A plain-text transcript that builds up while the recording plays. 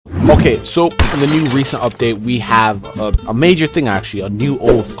Okay, so in the new recent update, we have a major thing actually, a new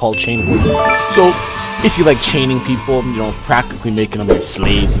oath called Chainwarden. So if you like chaining people, you know, practically making them like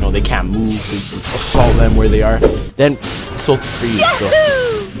slaves, you know, they can't move, so you assault them where they are, then this oath is for you. So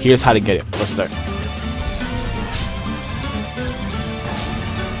here's how to get it. Let's start.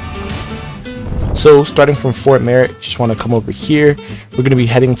 So starting from Fort Merritt, just want to come over here. We're going to be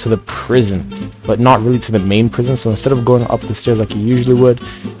heading to the prison, but not really to the main prison. So instead of going up the stairs like you usually would,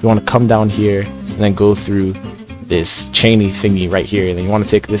 you want to come down here and then go through this chainy thingy right here, and then you want to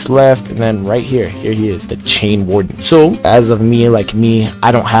take this left, and then right here he is, the Chainwarden. So as of me,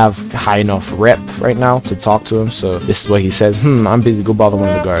 I don't have high enough rep right now to talk to him, so this is what he says. I'm busy, go bother one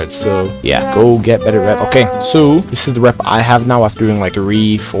of the guards. So yeah, go get better rep. Okay, so this is the rep I have now after doing like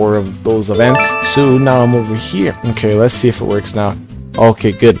 3-4 of those events. So now I'm over here. Okay, let's see if it works now.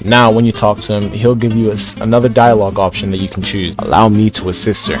 Okay, good. Now when you talk to him, he'll give you another dialogue option that you can choose. Allow me to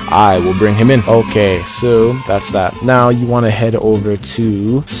assist, sir. I will bring him in. Okay, so that's that. Now you want to head over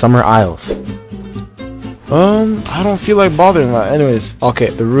to Summer Isles. I don't feel like bothering that. Anyways, okay,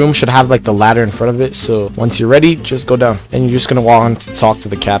 the room should have like the ladder in front of it. So once you're ready, just go down. And you're just gonna walk on to talk to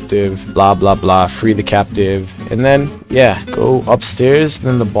the captive, blah blah blah, free the captive, and then yeah, go upstairs. And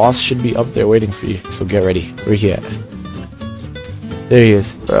then the boss should be up there waiting for you. So get ready. Where he at? There he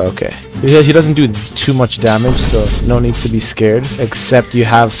is. Okay. He doesn't do too much damage, so no need to be scared. Except you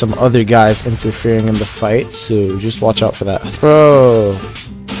have some other guys interfering in the fight, so just watch out for that. Bro.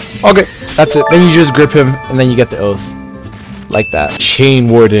 Okay, that's it. Then you just grip him, and then you get the oath. Like that.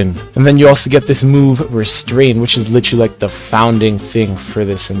 Chainwarden. And then you also get this move, Restrain, which is literally like the founding thing for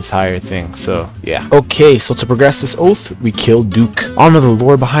this entire thing. So, yeah. Okay, so to progress this oath, we kill Duke. I don't know the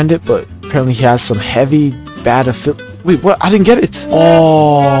lore behind it, but apparently he has some heavy, bad affiliation. Wait, what? I didn't get it.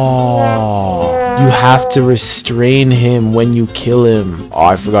 Oh, you have to restrain him when you kill him. Oh,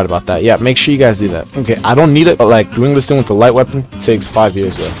 I forgot about that. Yeah, make sure you guys do that. Okay, I don't need it, but like doing this thing with the light weapon takes 5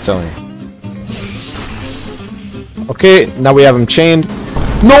 years, bro. I'm telling you. Okay, now we have him chained.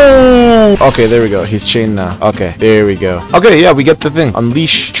 No! Okay, there we go. He's chained now. Okay, there we go. Okay, yeah, we get the thing.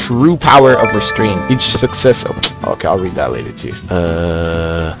 Unleash true power of restraint. Each success. Oh, okay, I'll read that later too.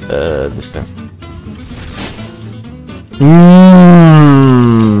 This thing.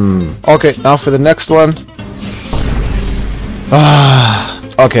 Okay, now for the next one.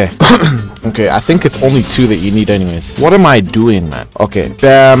 Okay. Okay, I think it's only 2 that you need anyways. What am I doing, man? Okay,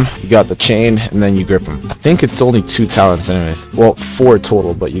 bam, you got the chain, and then you grip him. I think it's only 2 talents anyways. Well, 4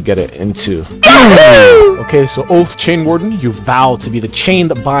 total, but you get it in 2. Okay, so Oath Chainwarden, you vow to be the chain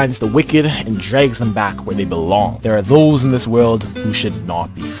that binds the wicked and drags them back where they belong. There are those in this world who should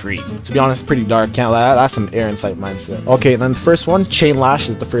not be free. To be honest, pretty dark, can't lie. That's some Aaron type mindset. Okay, then the first one, Chain Lash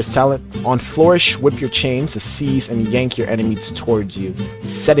is the first talent. On flourish, whip your chain to seize and yank your enemies towards you,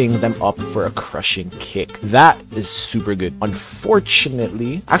 setting them up for a crushing kick. That is super good.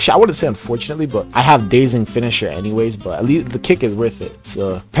 Unfortunately, actually I wouldn't say unfortunately, but I have dazing finisher anyways, but at least the kick is worth it.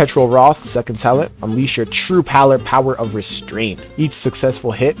 So Petrol Roth, second talent, unleash your true power of restraint. Each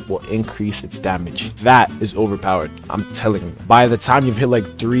successful hit will increase its damage. That is overpowered, I'm telling you. By the time you've hit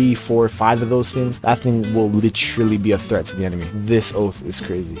like 3, 4, 5 of those things, that thing will literally be a threat to the enemy. This oath is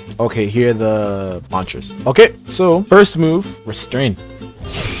crazy. Okay, here are the mantras. Okay, so first move, restrain.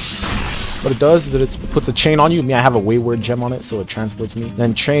 What it does is that it puts a chain on you. I have a wayward gem on it, so it transports me.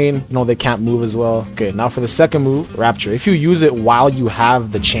 Then train, you know, they can't move as well. Okay, now for the second move, rapture. If you use it while you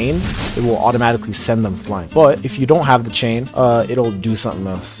have the chain, it will automatically send them flying. But if you don't have the chain, it'll do something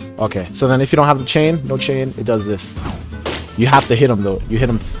else. Okay, so then if you don't have the chain, no chain, it does this. You have to hit him though. You hit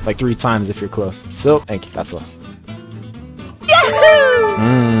him like 3 times if you're close. So thank you, that's all.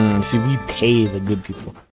 See, we pay the good people.